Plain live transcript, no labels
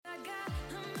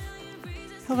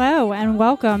Hello, and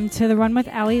welcome to the Run with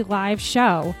Alli live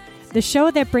show, the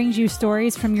show that brings you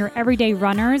stories from your everyday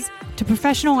runners to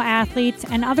professional athletes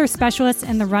and other specialists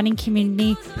in the running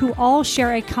community who all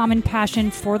share a common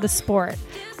passion for the sport.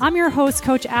 I'm your host,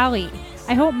 Coach Alli.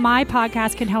 I hope my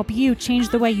podcast can help you change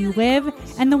the way you live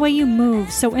and the way you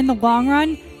move, so in the long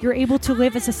run, you're able to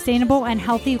live a sustainable and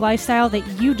healthy lifestyle that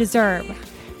you deserve.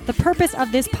 The purpose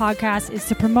of this podcast is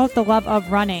to promote the love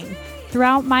of running.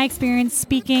 Throughout my experience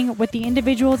speaking with the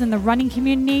individuals in the running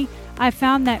community, I've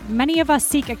found that many of us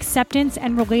seek acceptance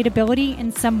and relatability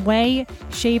in some way,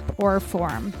 shape, or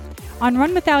form. On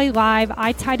Run with Alli Live,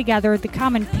 I tie together the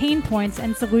common pain points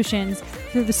and solutions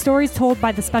through the stories told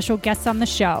by the special guests on the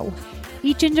show.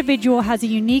 Each individual has a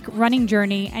unique running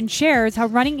journey and shares how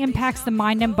running impacts the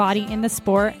mind and body in the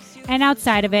sport and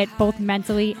outside of it, both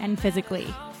mentally and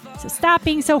physically. So stop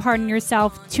being so hard on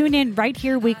yourself. Tune in right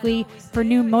here weekly for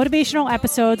new motivational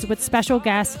episodes with special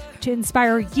guests to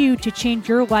inspire you to change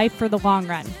your life for the long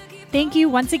run. Thank you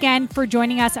once again for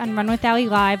joining us on Run with Alli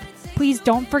Live. Please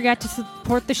don't forget to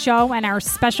support the show and our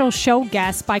special show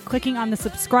guests by clicking on the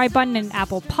subscribe button in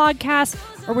Apple Podcasts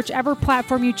or whichever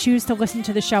platform you choose to listen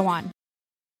to the show on.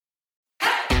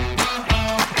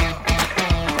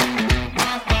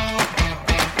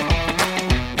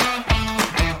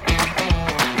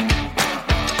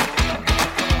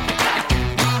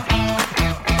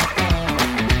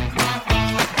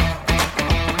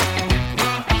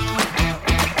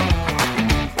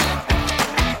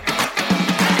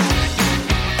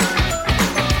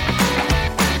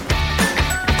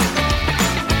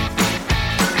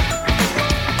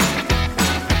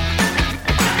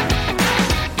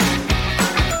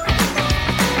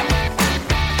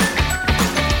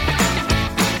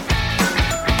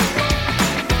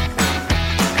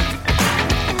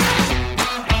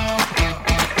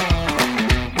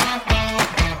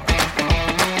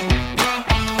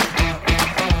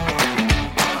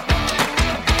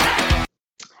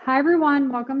 Hi,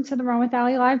 everyone. Welcome to the Run with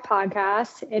Alli Live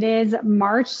podcast. It is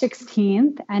March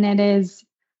 16th, and it is,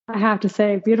 I have to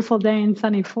say, a beautiful day in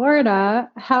sunny Florida.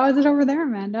 How is it over there,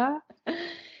 Amanda?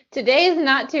 Today is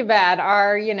not too bad.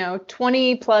 Our,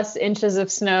 20 plus inches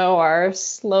of snow are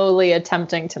slowly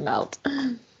attempting to melt.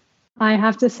 I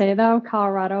have to say, though,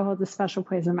 Colorado holds a special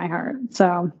place in my heart.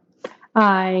 So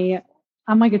I'm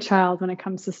like a child when it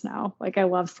comes to snow. Like, I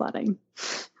love sledding.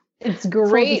 It's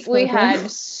great. We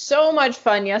had so much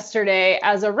fun yesterday.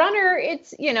 As a runner,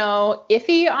 it's,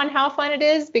 iffy on how fun it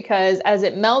is because as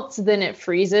it melts, then it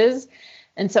freezes.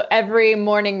 And so every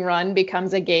morning run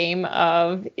becomes a game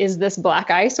of, is this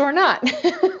black ice or not?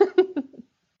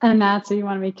 And that's what you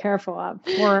want to be careful of,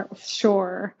 for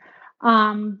sure.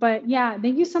 But yeah,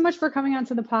 thank you so much for coming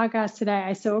onto the podcast today.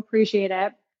 I so appreciate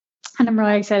it. And I'm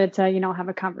really excited to, have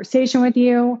a conversation with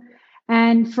you.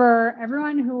 And for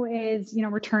everyone who is,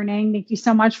 returning, thank you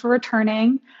so much for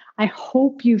returning. I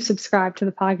hope you've subscribed to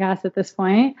the podcast at this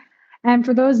point. And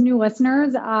for those new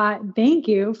listeners, thank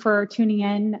you for tuning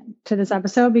in to this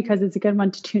episode because it's a good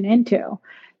one to tune into.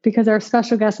 Because our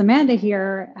special guest, Amanda,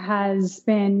 here has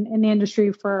been in the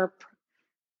industry for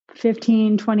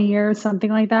 15, 20 years, something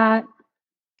like that.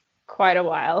 Quite a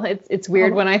while. It's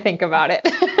weird when I think about it.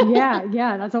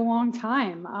 Yeah, that's a long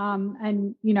time.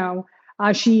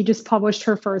 She just published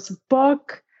her first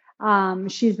book.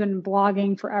 She's been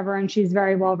blogging forever, and she's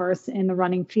very well versed in the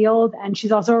running field. And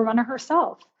she's also a runner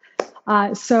herself.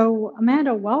 So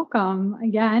Amanda, welcome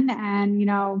again.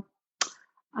 And,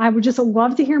 I would just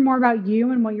love to hear more about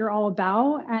you and what you're all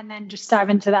about, and then just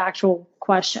dive into the actual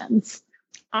questions.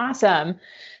 Awesome.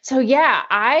 So yeah,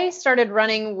 I started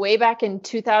running way back in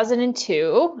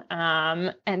 2002.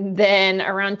 And then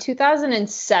around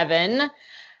 2007,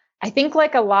 I think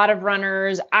like a lot of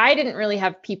runners, I didn't really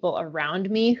have people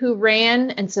around me who ran.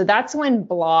 And so that's when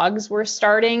blogs were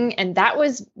starting. And that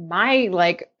was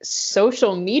my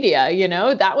social media,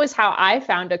 that was how I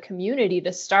found a community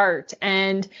to start.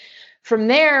 And from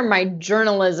there, my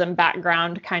journalism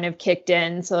background kind of kicked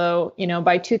in. So,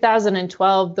 by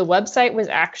 2012, the website was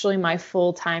actually my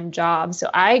full-time job. So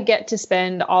I get to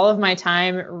spend all of my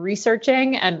time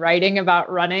researching and writing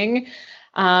about running.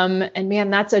 And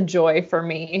man, that's a joy for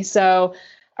me. So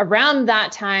around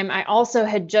that time, I also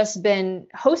had just been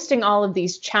hosting all of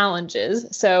these challenges.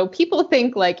 So people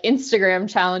think Instagram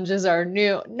challenges are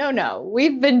new. No,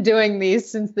 we've been doing these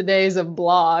since the days of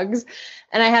blogs.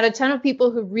 And I had a ton of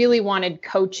people who really wanted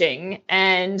coaching.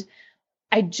 And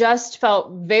I just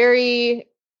felt very,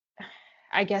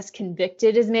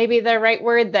 convicted is maybe the right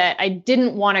word, that I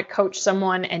didn't want to coach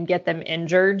someone and get them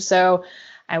injured. So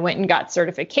I went and got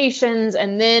certifications,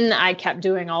 and then I kept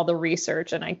doing all the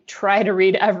research, and I try to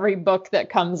read every book that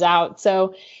comes out.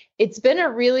 So it's been a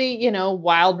really,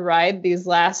 wild ride these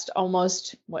last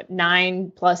almost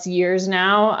 9+ years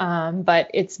now. But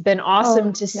it's been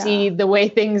awesome to see the way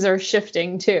things are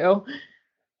shifting too.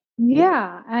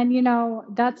 Yeah. And,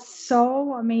 that's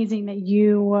so amazing that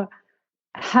you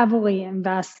heavily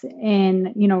invest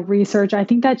in, research. I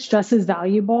think that's just as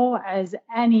valuable as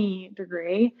any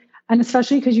degree. And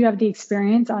especially because you have the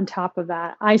experience on top of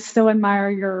that. I still admire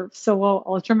your solo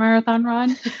ultra marathon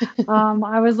run.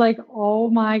 I was like, oh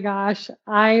my gosh,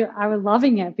 I was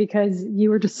loving it because you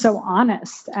were just so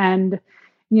honest. And,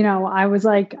 I was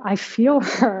like, I feel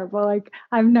her, but like,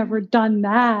 I've never done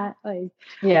that. Like,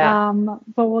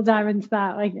 but we'll dive into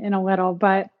that like in a little.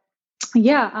 But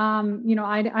yeah,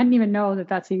 I didn't even know that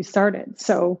that's how you started.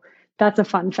 So that's a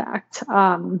fun fact.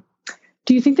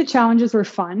 Do you think the challenges were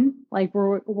fun? Like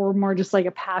were more just like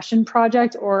a passion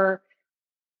project, or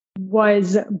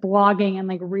was blogging and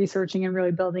like researching and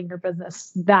really building your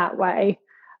business that way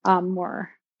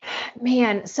more?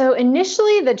 Man, so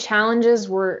initially the challenges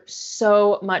were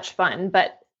so much fun,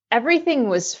 but everything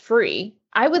was free.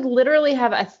 I would literally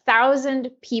have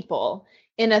 1,000 people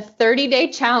in a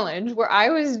 30-day challenge where I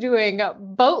was doing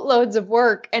boatloads of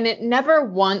work, and it never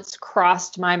once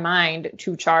crossed my mind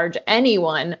to charge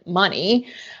anyone money.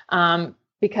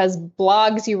 Because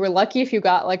blogs, you were lucky if you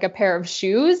got like a pair of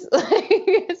shoes.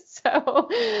 So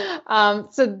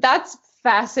that's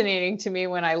fascinating to me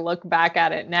when I look back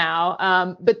at it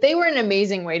now. But they were an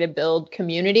amazing way to build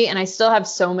community. And I still have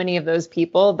so many of those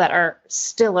people that are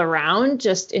still around,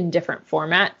 just in different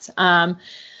formats.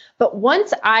 But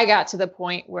once I got to the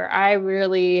point where I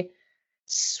really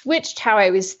switched how I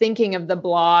was thinking of the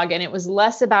blog, and it was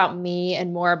less about me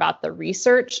and more about the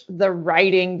research, the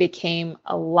writing became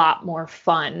a lot more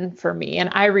fun for me. And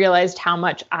I realized how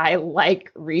much I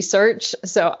like research.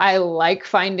 So I like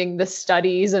finding the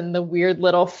studies and the weird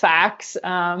little facts.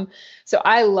 So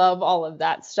I love all of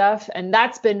that stuff, and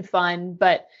that's been fun.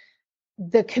 But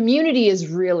the community is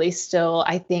really still,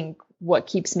 I think, what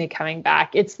keeps me coming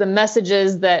back. It's the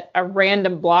messages that a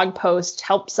random blog post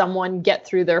helps someone get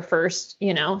through their first,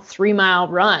 3-mile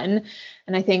run.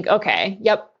 And I think, okay,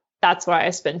 yep, that's why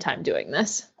I spend time doing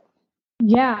this.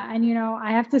 Yeah. And,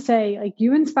 I have to say, like,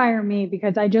 you inspire me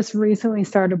because I just recently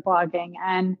started blogging,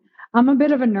 and I'm a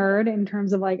bit of a nerd in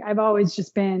terms of like, I've always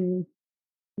just been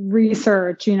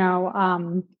research,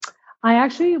 I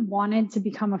actually wanted to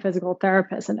become a physical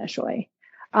therapist initially.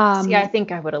 See, I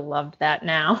think I would have loved that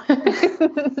now.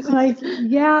 Like,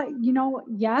 yeah,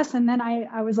 yes. And then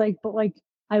I was like, but like,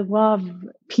 I love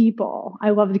people. I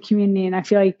love the community. And I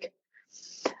feel like,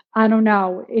 I don't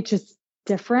know, it's just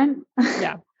different.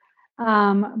 Yeah.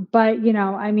 But, you're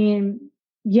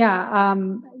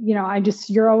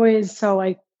always so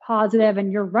like positive,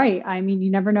 and you're right. I mean, you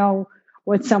never know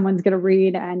what someone's going to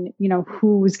read and,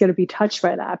 who's going to be touched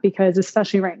by that, because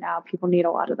especially right now, people need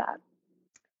a lot of that.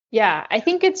 Yeah, I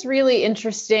think it's really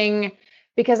interesting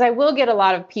because I will get a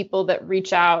lot of people that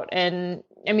reach out, and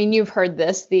I mean, you've heard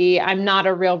this, I'm not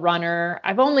a real runner.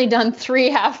 I've only done 3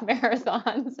 half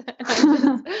marathons.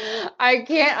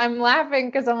 I'm laughing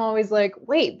because I'm always like,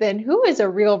 wait, then who is a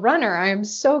real runner? I am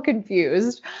so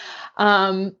confused.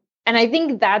 And I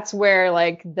think that's where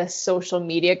like the social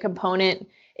media component,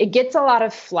 it gets a lot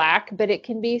of flack, but it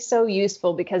can be so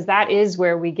useful because that is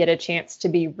where we get a chance to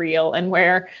be real, and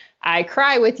where I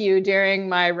cry with you during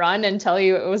my run and tell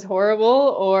you it was horrible,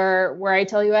 or where I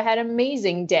tell you I had an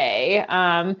amazing day.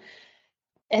 And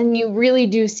you really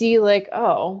do see like,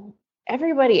 oh,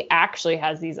 everybody actually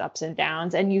has these ups and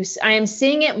downs. And I am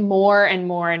seeing it more and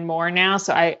more and more now.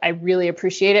 So I really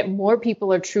appreciate it. More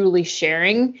people are truly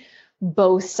sharing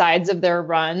both sides of their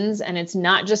runs. And it's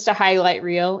not just a highlight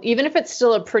reel, even if it's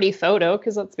still a pretty photo,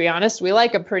 because let's be honest, we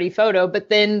like a pretty photo, but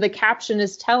then the caption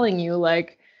is telling you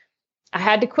like, I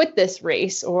had to quit this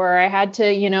race, or I had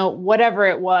to, whatever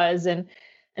it was. And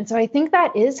so I think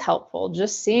that is helpful,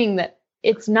 just seeing that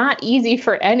it's not easy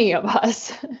for any of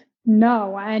us.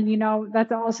 No. And,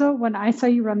 that's also when I saw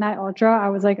you run that ultra, I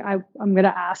was like, I'm going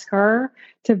to ask her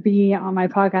to be on my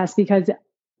podcast, because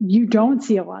you don't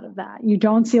see a lot of that. You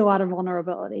don't see a lot of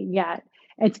vulnerability yet.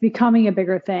 It's becoming a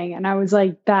bigger thing. And I was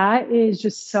like, that is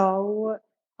just so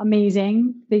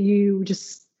amazing that you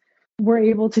just were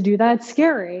able to do that. It's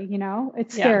scary,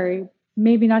 it's scary.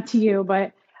 Maybe not to you,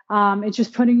 but it's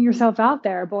just putting yourself out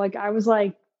there. But like, I was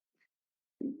like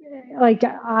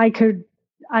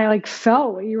I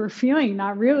felt what you were feeling,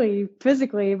 not really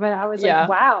physically, but I was like,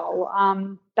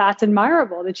 wow, that's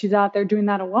admirable that she's out there doing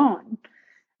that alone.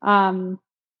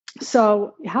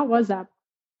 So how was that?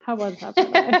 How was that, by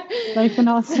the way? Like, in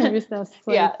all seriousness.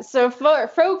 Like, Yeah. So for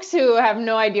folks who have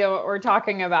no idea what we're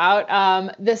talking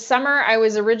about, this summer I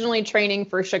was originally training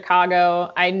for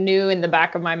Chicago. I knew in the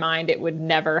back of my mind it would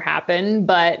never happen,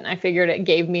 but I figured it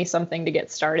gave me something to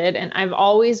get started. And I've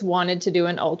always wanted to do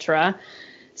an ultra.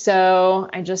 So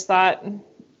I just thought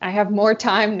I have more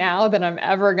time now than I'm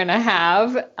ever going to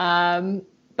have.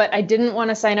 But I didn't want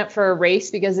to sign up for a race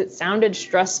because it sounded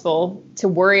stressful to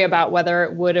worry about whether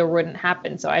it would or wouldn't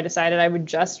happen. So I decided I would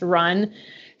just run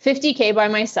 50K by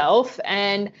myself.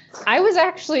 And I was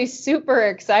actually super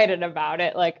excited about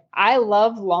it. Like, I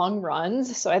love long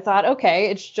runs. So I thought, okay,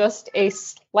 it's just a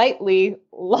slightly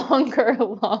longer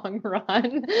long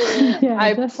run. yeah,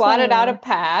 I plotted out a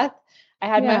path. I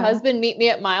had my Yeah. husband meet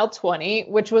me at mile 20,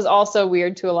 which was also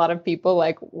weird to a lot of people.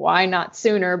 Like, why not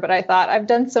sooner? But I thought, I've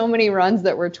done so many runs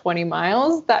that were 20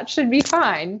 miles. That should be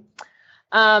fine.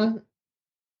 As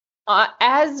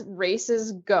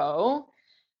races go,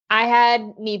 I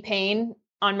had knee pain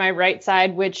on my right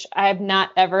side, which I have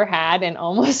not ever had in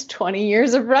almost 20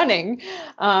 years of running,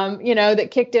 that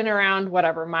kicked in around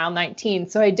whatever, mile 19.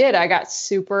 So I got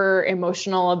super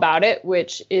emotional about it,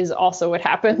 which is also what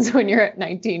happens when you're at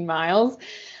 19 miles.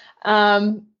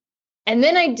 And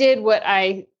then I did what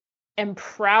I am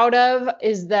proud of,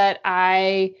 is that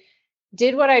I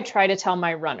did what I try to tell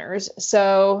my runners.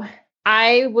 So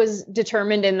I was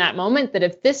determined in that moment that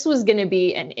if this was going to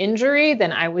be an injury,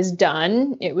 then I was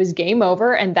done. It was game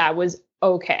over, and that was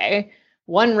okay.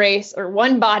 One race, or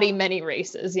one body, many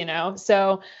races,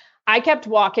 So I kept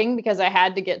walking because I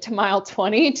had to get to mile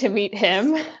 20 to meet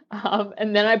him.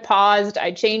 And then I paused,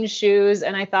 I changed shoes,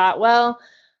 and I thought, well,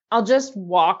 I'll just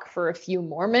walk for a few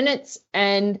more minutes,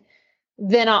 and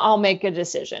then I'll make a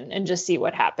decision and just see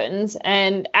what happens.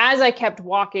 And as I kept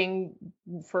walking,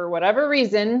 for whatever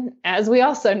reason, as we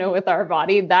also know with our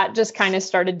body, that just kind of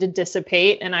started to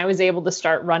dissipate, and I was able to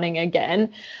start running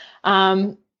again.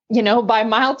 By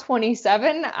mile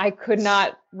 27, I could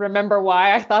not remember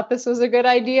why I thought this was a good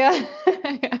idea.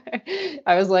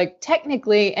 I was like,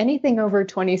 technically, anything over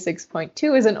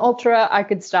 26.2 is an ultra. I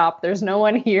could stop. There's no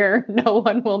one here. No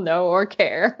one will know or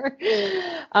care.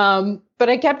 But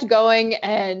I kept going.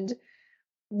 And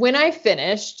when I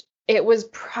finished, it was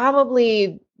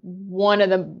probably one of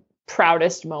the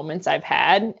proudest moments I've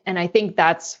had. And I think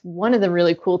that's one of the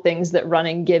really cool things that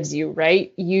running gives you,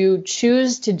 right? You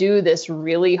choose to do this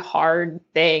really hard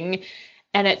thing.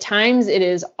 And at times it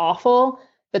is awful,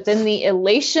 but then the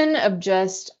elation of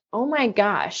just, oh my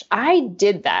gosh, I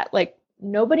did that. Like,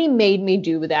 nobody made me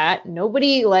do that.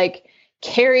 Nobody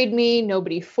carried me.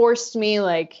 Nobody forced me.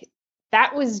 Like,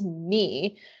 that was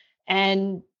me.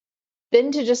 And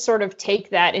then to just sort of take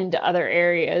that into other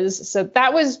areas. So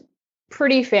that was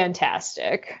pretty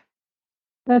fantastic.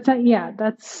 That's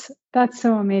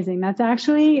so amazing.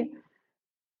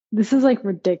 This is like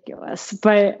ridiculous.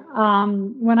 But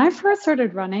when I first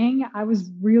started running, I was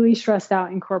really stressed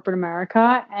out in corporate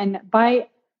America. And I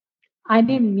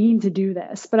didn't mean to do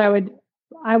this, but I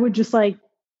would just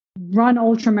run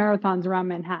ultra marathons around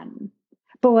Manhattan,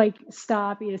 but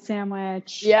stop, eat a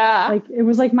sandwich. Yeah. It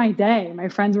was my day. My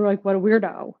friends were like, what a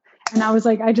weirdo. And I was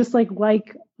like, I just like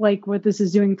what this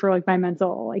is doing for my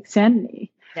mental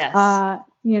sanity. Yes. I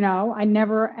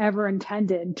never ever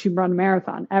intended to run a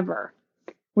marathon ever,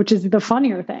 which is the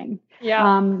funnier thing.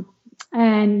 Yeah.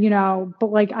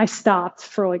 But I stopped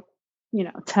for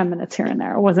 10 minutes here and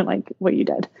there. It wasn't what you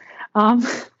did.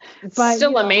 It's but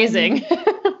still amazing.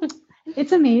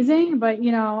 It's amazing, but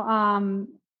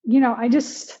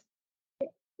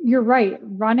you're right.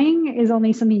 Running is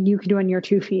only something you can do on your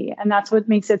 2 feet. And that's what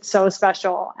makes it so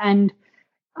special. And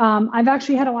I've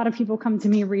actually had a lot of people come to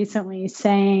me recently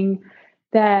saying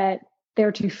that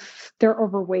they're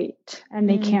overweight and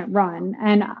they can't run.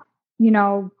 And,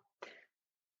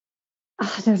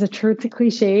 there's a truth to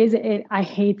cliches. I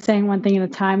hate saying one thing at a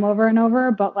time over and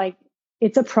over, but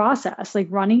it's a process.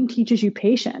 Running teaches you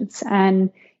patience.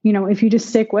 And, if you just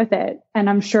stick with it, and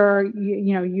I'm sure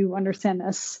you understand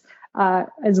this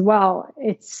as well,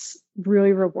 it's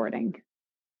really rewarding.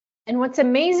 And what's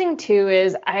amazing too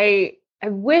is I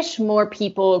wish more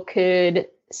people could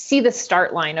see the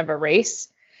start line of a race,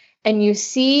 and you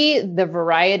see the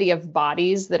variety of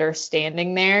bodies that are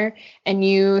standing there, and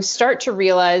you start to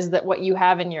realize that what you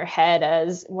have in your head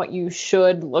as what you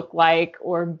should look like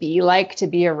or be like to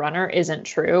be a runner isn't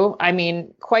true. I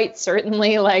mean, quite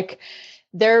certainly,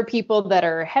 there are people that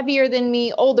are heavier than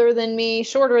me, older than me,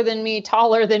 shorter than me,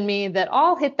 taller than me, that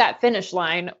all hit that finish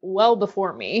line well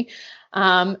before me.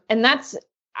 And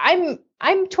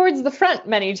I'm towards the front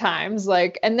many times,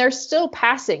 and they're still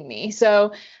passing me.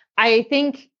 So I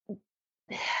think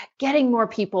getting more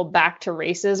people back to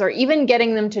races, or even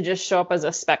getting them to just show up as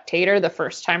a spectator the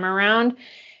first time around,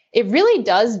 it really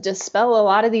does dispel a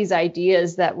lot of these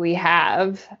ideas that we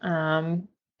have.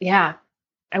 Yeah,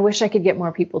 I wish I could get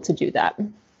more people to do that.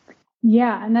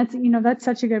 Yeah. And that's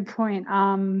such a good point.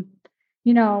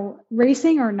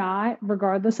 Racing or not,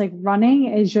 regardless, like running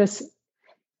is just,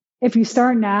 if you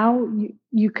start now,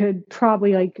 you could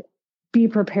probably like be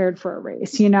prepared for a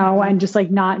race, and just like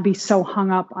not be so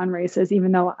hung up on races,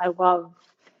 even though I love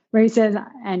races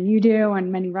and you do,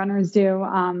 and many runners do.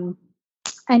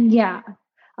 And yeah,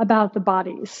 about the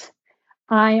bodies,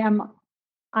 I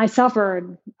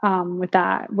suffered with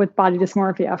body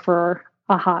dysmorphia for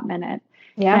a hot minute.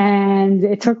 Yeah. And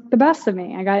it took the best of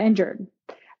me. I got injured,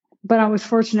 but I was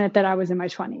fortunate that I was in my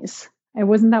 20s. It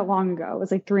wasn't that long ago. It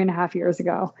was like 3.5 years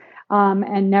ago.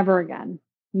 And never again.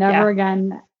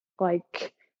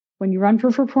 Like when you run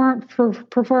for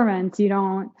performance, you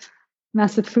don't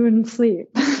mess with food and sleep.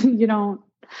 You don't,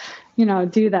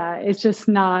 do that. It's just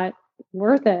not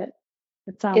worth it.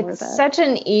 It's not worth it. It's such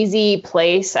an easy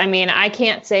place. I mean, I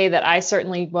can't say that I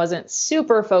certainly wasn't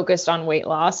super focused on weight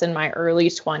loss in my early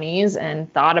 20s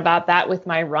and thought about that with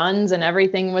my runs, and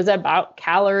everything was about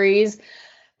calories.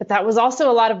 But that was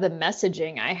also a lot of the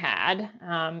messaging I had.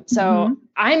 So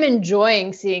I'm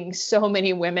enjoying seeing so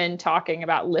many women talking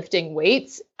about lifting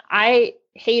weights. I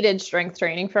hated strength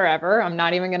training forever. I'm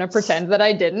not even going to pretend that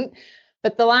I didn't.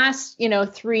 But the last,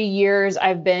 3 years,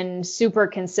 I've been super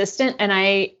consistent, and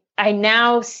I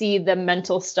now see the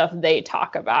mental stuff they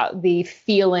talk about, the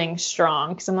feeling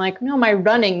strong. Because I'm like, no, my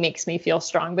running makes me feel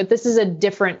strong, but this is a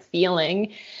different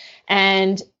feeling.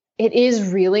 And it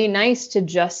is really nice to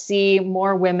just see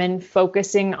more women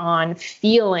focusing on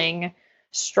feeling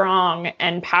strong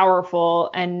and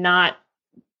powerful and not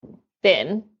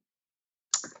thin.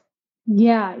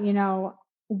 Yeah,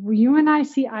 you and I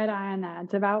see eye to eye on that.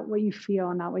 It's about what you feel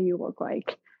and not what you look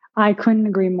like. I couldn't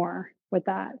agree more with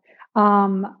that.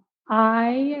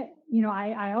 I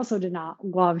also did not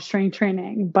love strength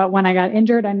training, but when I got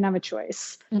injured, I didn't have a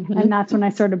choice. And that's when I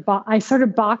started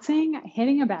boxing,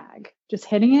 hitting a bag, just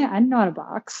hitting it. I didn't know how to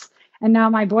box. And now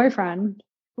my boyfriend,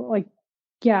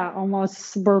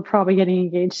 almost, we're probably getting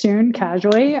engaged soon,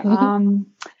 casually.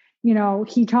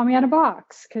 He taught me how to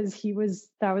box because he was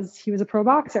a pro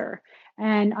boxer.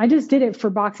 And I just did it for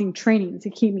boxing training to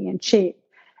keep me in shape.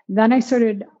 Then I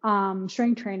started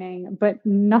strength training, but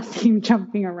nothing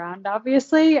jumping around,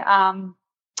 obviously. And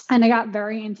I got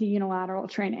very into unilateral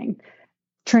training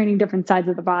different sides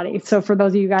of the body. So for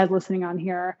those of you guys listening on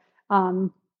here,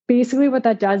 basically what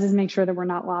that does is make sure that we're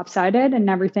not lopsided and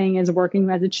everything is working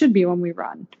as it should be when we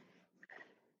run.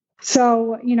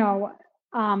 So,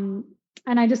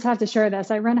 and I just have to share this.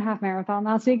 I ran a half marathon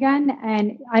last weekend,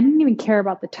 and I didn't even care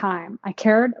about the time. I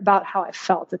cared about how I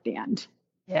felt at the end.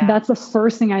 Yeah. That's the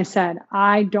first thing I said.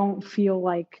 I don't feel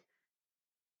like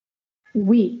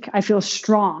weak. I feel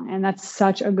strong. And that's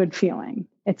such a good feeling.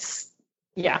 It's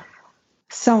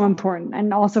so important.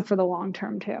 And also for the long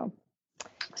term too.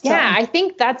 Yeah, I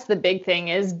think that's the big thing,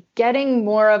 is getting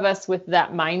more of us with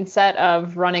that mindset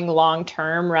of running long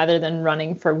term rather than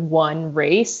running for one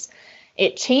race.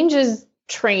 It changes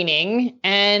training,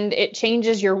 and it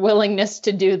changes your willingness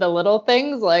to do the little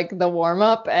things like the warm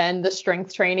up and the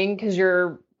strength training, because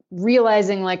you're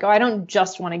realizing like, oh, I don't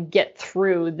just want to get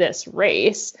through this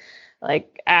race.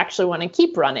 Like, I actually want to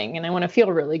keep running and I want to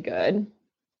feel really good.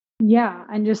 Yeah.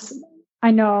 And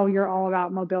I know you're all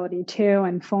about mobility too,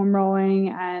 and foam rolling,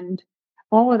 and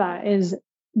all of that is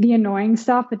the annoying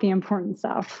stuff, but the important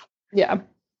stuff. Yeah.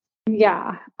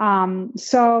 Yeah.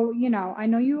 So, I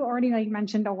know you already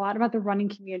mentioned a lot about the running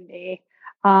community.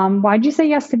 Why'd you say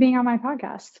yes to being on my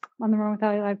podcast, on the Run with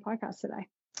Alli Live podcast today?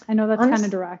 I know that's kind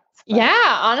of direct. But.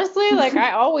 Yeah, honestly,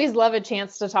 I always love a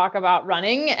chance to talk about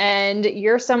running, and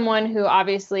you're someone who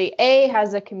obviously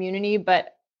has a community,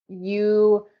 but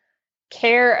you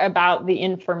care about the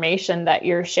information that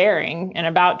you're sharing and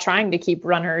about trying to keep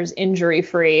runners injury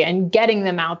free and getting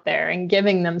them out there and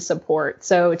giving them support.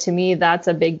 So to me, that's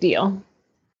a big deal.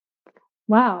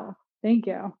 Wow. Thank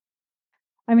you.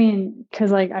 I mean,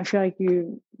 cause I feel like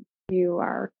you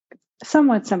are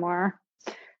somewhat similar,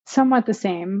 somewhat the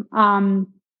same.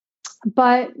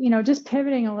 But just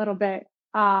pivoting a little bit,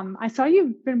 I saw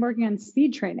you've been working on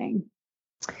speed training.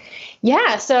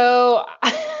 Yeah. So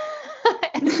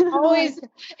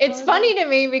it's funny to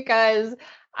me because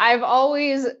I've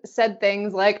always said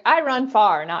things like, I run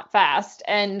far, not fast.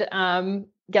 And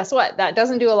guess what? That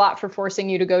doesn't do a lot for forcing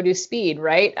you to go do speed,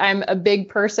 right? I'm a big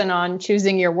person on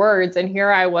choosing your words. And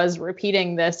here I was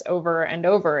repeating this over and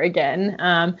over again.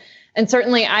 And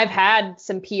certainly I've had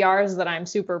some PRs that I'm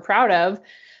super proud of,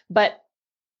 but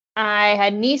I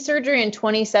had knee surgery in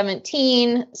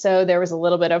 2017, so there was a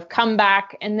little bit of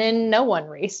comeback, and then no one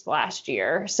raced last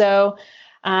year. So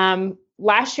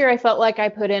last year I felt like I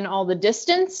put in all the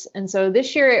distance, and so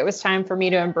this year it was time for me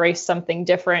to embrace something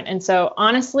different. And so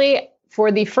honestly,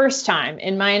 for the first time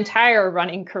in my entire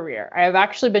running career, I have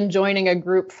actually been joining a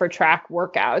group for track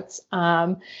workouts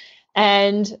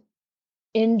and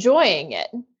enjoying it.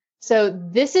 So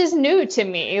this is new to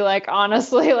me. Like,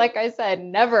 honestly, like I said,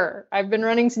 never. I've been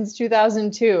running since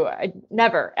 2002. I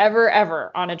never, ever,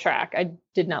 ever on a track. I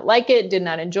did not like it, did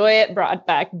not enjoy it, brought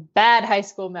back bad high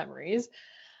school memories.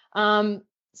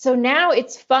 So now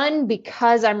it's fun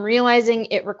because I'm realizing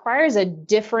it requires a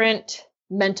different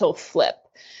mental flip.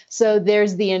 So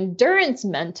there's the endurance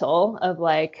mental of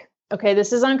like, okay,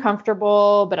 this is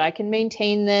uncomfortable, but I can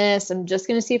maintain this. I'm just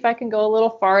going to see if I can go a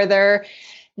little farther.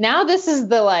 Now this is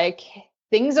the like,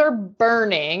 things are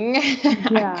burning.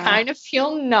 Yeah. I kind of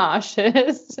feel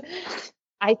nauseous.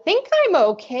 I think I'm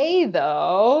okay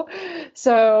though.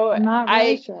 So I'm not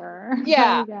really sure.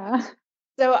 Yeah. Yeah.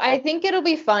 So I think it'll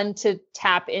be fun to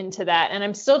tap into that. And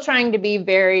I'm still trying to be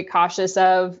very cautious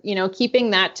of,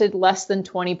 keeping that to less than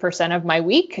 20% of my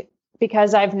week,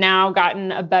 because I've now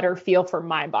gotten a better feel for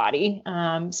my body.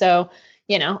 I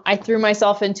threw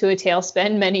myself into a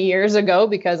tailspin many years ago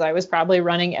because I was probably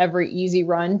running every easy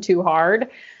run too hard.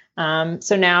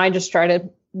 So now I just try to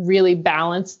really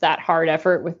balance that hard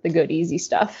effort with the good, easy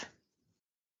stuff.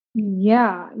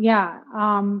 Yeah. Yeah.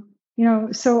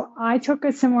 So I took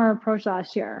a similar approach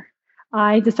last year.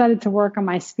 I decided to work on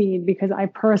my speed because I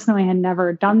personally had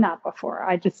never done that before.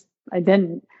 I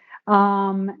didn't.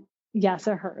 Yes,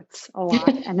 it hurts a lot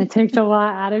and it takes a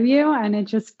lot out of you, and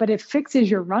but it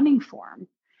fixes your running form.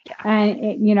 Yeah.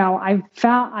 And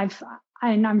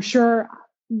and I'm sure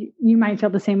you might feel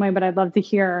the same way, but I'd love to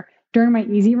hear, during my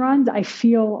easy runs, I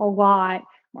feel a lot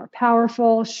more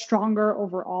powerful, stronger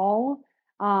overall.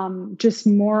 Just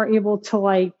more able to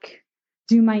like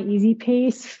do my easy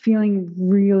pace, feeling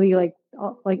really like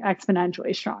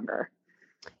exponentially stronger.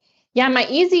 Yeah, my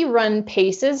easy run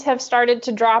paces have started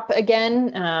to drop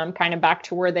again, kind of back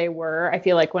to where they were. I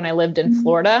feel like when I lived in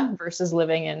Florida versus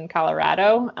living in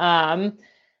Colorado. I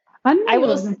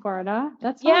was in Florida.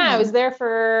 That's fun. I was there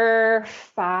for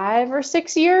 5 or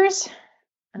 6 years.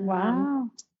 Wow.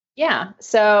 Yeah.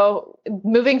 So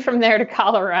moving from there to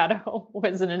Colorado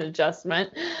wasn't an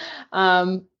adjustment.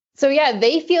 So yeah,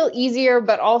 they feel easier,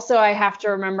 but also I have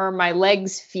to remember my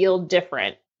legs feel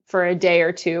different for a day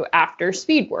or two after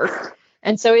speed work.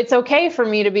 And so it's okay for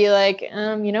me to be like,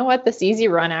 you know what? This easy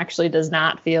run actually does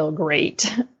not feel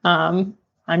great. I'm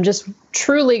just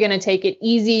truly going to take it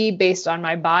easy based on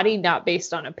my body, not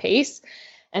based on a pace.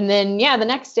 And then, the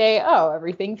next day,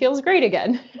 everything feels great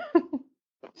again.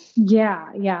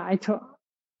 Yeah.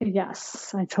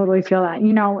 Yes, I totally feel that.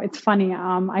 It's funny.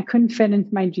 I couldn't fit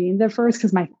into my jeans at first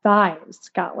because my thighs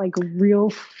got like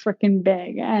real freaking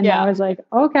big. And I was like,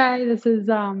 okay, this is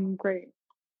great.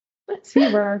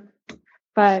 Speed work.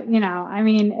 But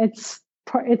it's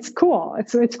cool.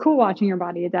 It's cool watching your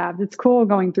body adapt. It's cool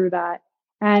going through that.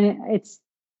 And it's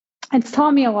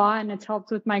taught me a lot, and it's helped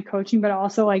with my coaching, but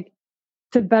also like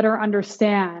to better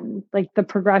understand like the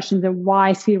progressions and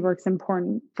why speed work's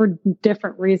important for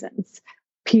different reasons.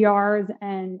 PRs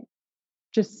and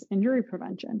just injury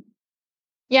prevention.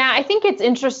 Yeah, I think it's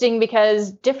interesting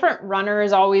because different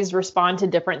runners always respond to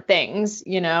different things,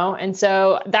 and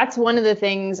so that's one of the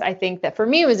things I think that for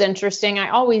me was interesting. I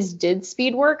always did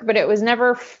speed work, but it was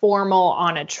never formal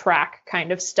on a track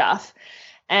kind of stuff.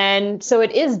 And so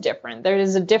it is different. There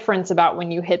is a difference about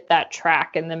when you hit that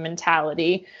track and the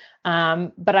mentality.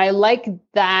 But I like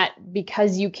that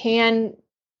because you can,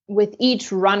 with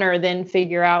each runner, then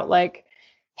figure out like,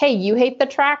 hey, you hate the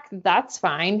track? That's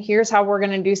fine. Here's how we're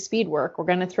going to do speed work. We're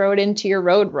going to throw it into your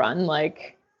road run.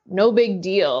 Like, no big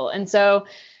deal. And so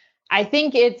I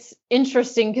think it's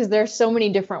interesting because there's so many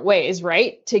different ways,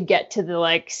 right, to get to the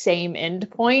like same end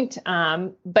point.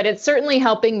 But it's certainly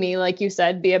helping me, like you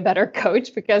said, be a better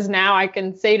coach, because now I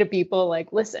can say to people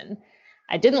like, listen,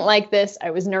 I didn't like this.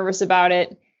 I was nervous about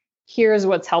it. Here's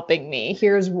what's helping me.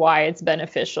 Here's why it's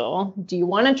beneficial. Do you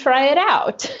want to try it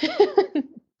out?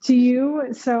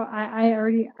 So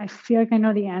I feel like I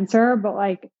know the answer, but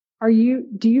like,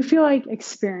 do you feel like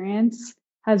experience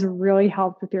has really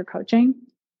helped with your coaching?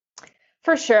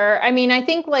 For sure. I mean, I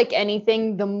think like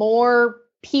anything, the more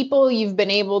people you've been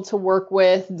able to work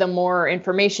with, the more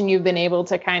information you've been able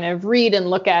to kind of read and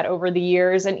look at over the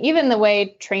years, and even the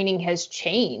way training has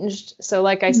changed. So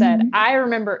like I said, I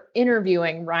remember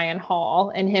interviewing Ryan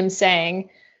Hall and him saying,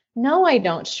 no, I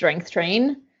don't strength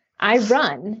train. I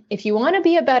run. If you want to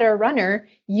be a better runner,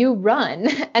 you run.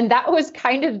 And that was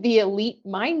kind of the elite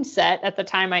mindset at the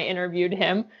time I interviewed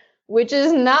him, which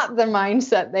is not the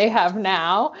mindset they have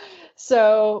now.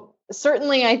 So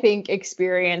certainly I think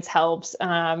experience helps.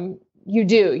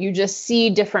 You just see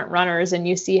different runners and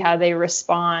you see how they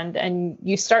respond, and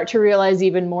you start to realize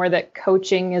even more that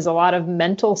coaching is a lot of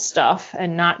mental stuff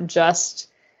and not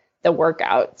just the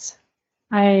workouts.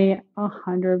 I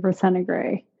 100%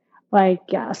 agree. Like,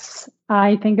 yes,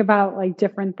 I think about like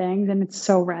different things and it's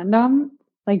so random,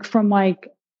 like from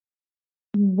like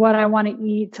what I want to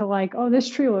eat to like, oh, this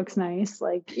tree looks nice.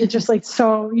 Like it's just like,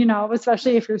 so,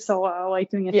 especially if you're solo, like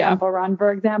doing a tempo run,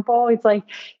 for example, it's like,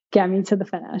 get me to the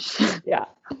finish. Yeah.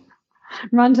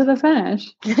 Run to the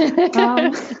finish. Like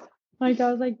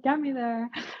I was like, get me there.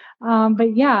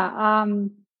 But yeah,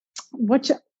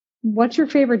 what's your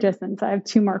favorite distance? I have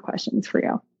 2 more questions for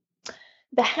you.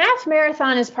 The half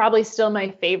marathon is probably still my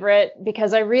favorite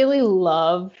because I really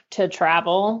love to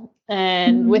travel.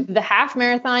 And with the half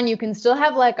marathon, you can still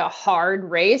have like a hard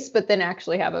race, but then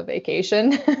actually have a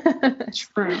vacation.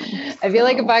 True. I feel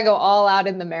like if I go all out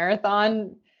in the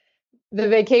marathon, the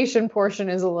vacation portion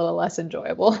is a little less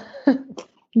enjoyable.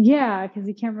 Yeah, because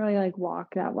you can't really like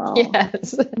walk that well.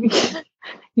 Yes.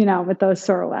 With those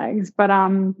sore legs. But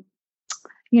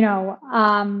yeah.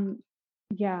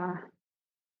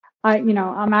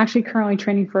 I'm actually currently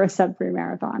training for a sub-3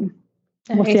 marathon.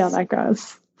 Nice. We'll see how that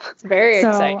goes. It's very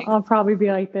exciting. I'll probably be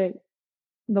like the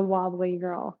wobbly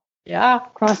girl. Yeah.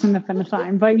 Crossing the finish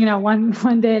line. But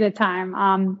one day at a time.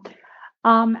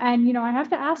 And I have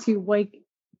to ask you, like,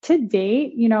 to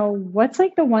date, what's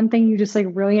like the one thing you just like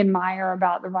really admire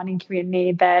about the running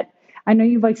community? That I know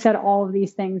you've like said all of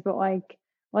these things, but like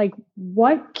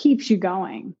what keeps you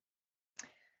going?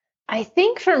 I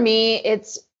think for me,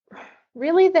 it's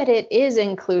really that it is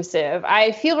inclusive.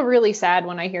 I feel really sad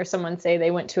when I hear someone say they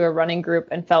went to a running group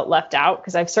and felt left out,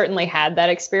 because I've certainly had that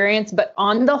experience. But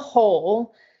on the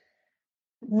whole,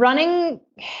 running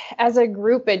as a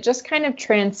group, it just kind of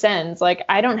transcends. Like,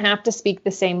 I don't have to speak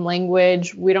the same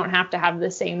language. We don't have to have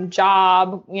the same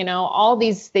job. All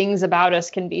these things about us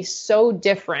can be so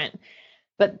different.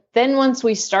 But then once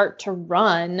we start to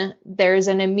run, there's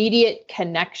an immediate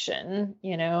connection,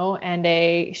 and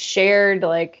a shared,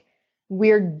 like,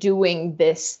 we're doing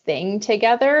this thing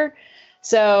together.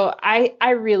 So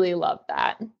I really love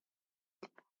that.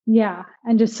 Yeah.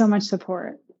 And just so much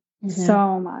support,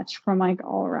 so much from like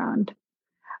all around.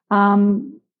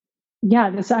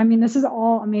 This is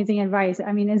all amazing advice.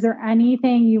 I mean, is there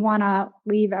anything you want to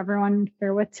leave everyone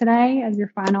here with today as your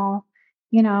final,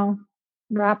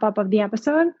 wrap up of the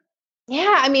episode?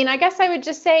 Yeah. I mean, I guess I would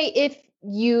just say, if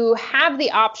you have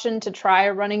the option to try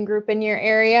a running group in your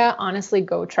area, honestly,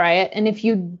 go try it. And if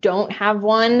you don't have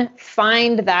one,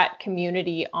 find that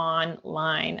community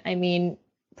online. I mean,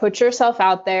 put yourself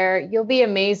out there. You'll be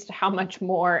amazed how much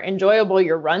more enjoyable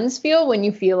your runs feel when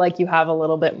you feel like you have a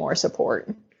little bit more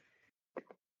support.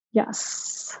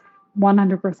 Yes,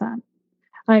 100%.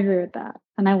 I agree with that.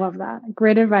 And I love that.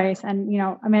 Great advice. And,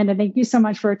 Amanda, thank you so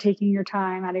much for taking your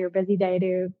time out of your busy day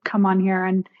to come on here.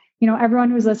 And, everyone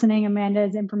who's listening,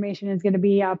 Amanda's information is going to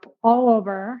be up all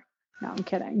over. No, I'm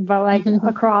kidding. But like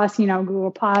across,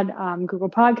 Google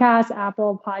Podcasts,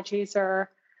 Apple Podchaser,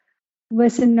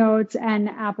 Listen Notes, and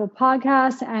Apple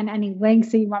Podcasts, and any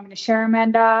links that you want me to share,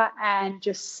 Amanda. And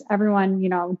just everyone,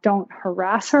 don't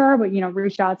harass her, but,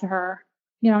 reach out to her,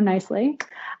 nicely.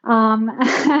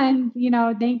 And,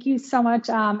 thank you so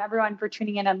much, everyone, for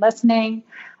tuning in and listening.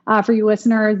 For you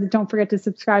listeners, don't forget to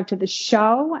subscribe to the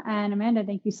show. And Amanda,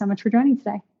 thank you so much for joining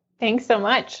today. Thanks so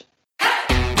much.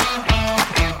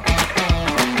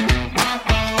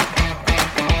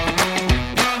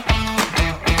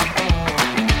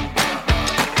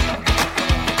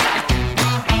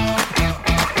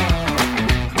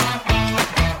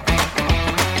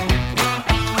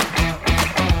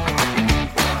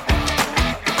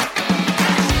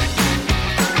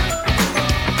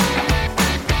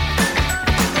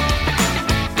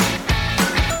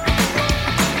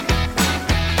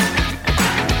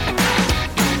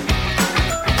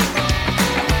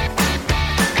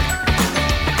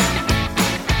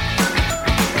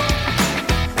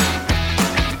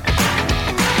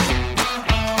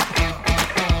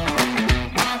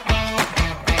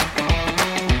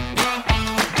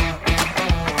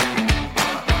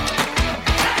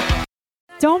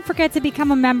 Don't forget to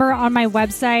become a member on my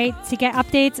website to get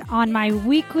updates on my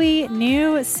weekly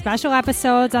new special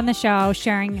episodes on the show,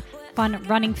 sharing fun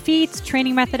running feats,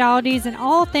 training methodologies, and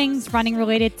all things running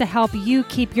related to help you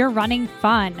keep your running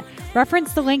fun.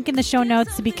 Reference the link in the show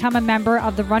notes to become a member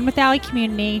of the Run with Alli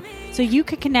community so you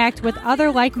can connect with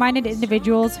other like-minded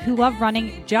individuals who love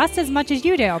running just as much as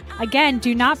you do. Again,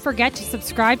 do not forget to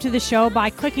subscribe to the show by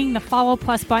clicking the follow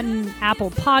plus button in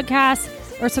Apple Podcasts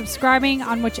or subscribing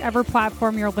on whichever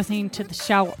platform you're listening to the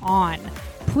show on.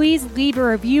 Please leave a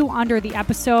review under the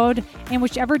episode in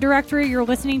whichever directory you're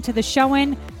listening to the show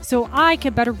in so I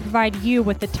can better provide you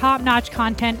with the top-notch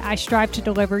content I strive to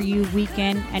deliver you week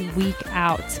in and week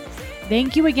out.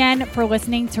 Thank you again for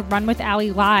listening to Run with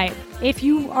Alli Live. If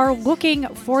you are looking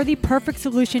for the perfect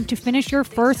solution to finish your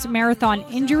first marathon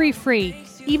injury-free,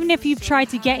 even if you've tried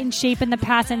to get in shape in the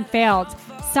past and failed,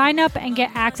 sign up and get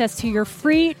access to your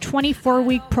free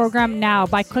 24-week program now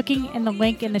by clicking in the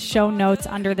link in the show notes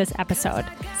under this episode.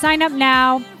 Sign up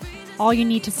now. All you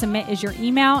need to submit is your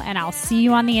email, and I'll see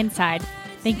you on the inside.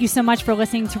 Thank you so much for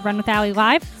listening to Run with Alli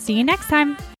Live. See you next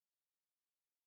time.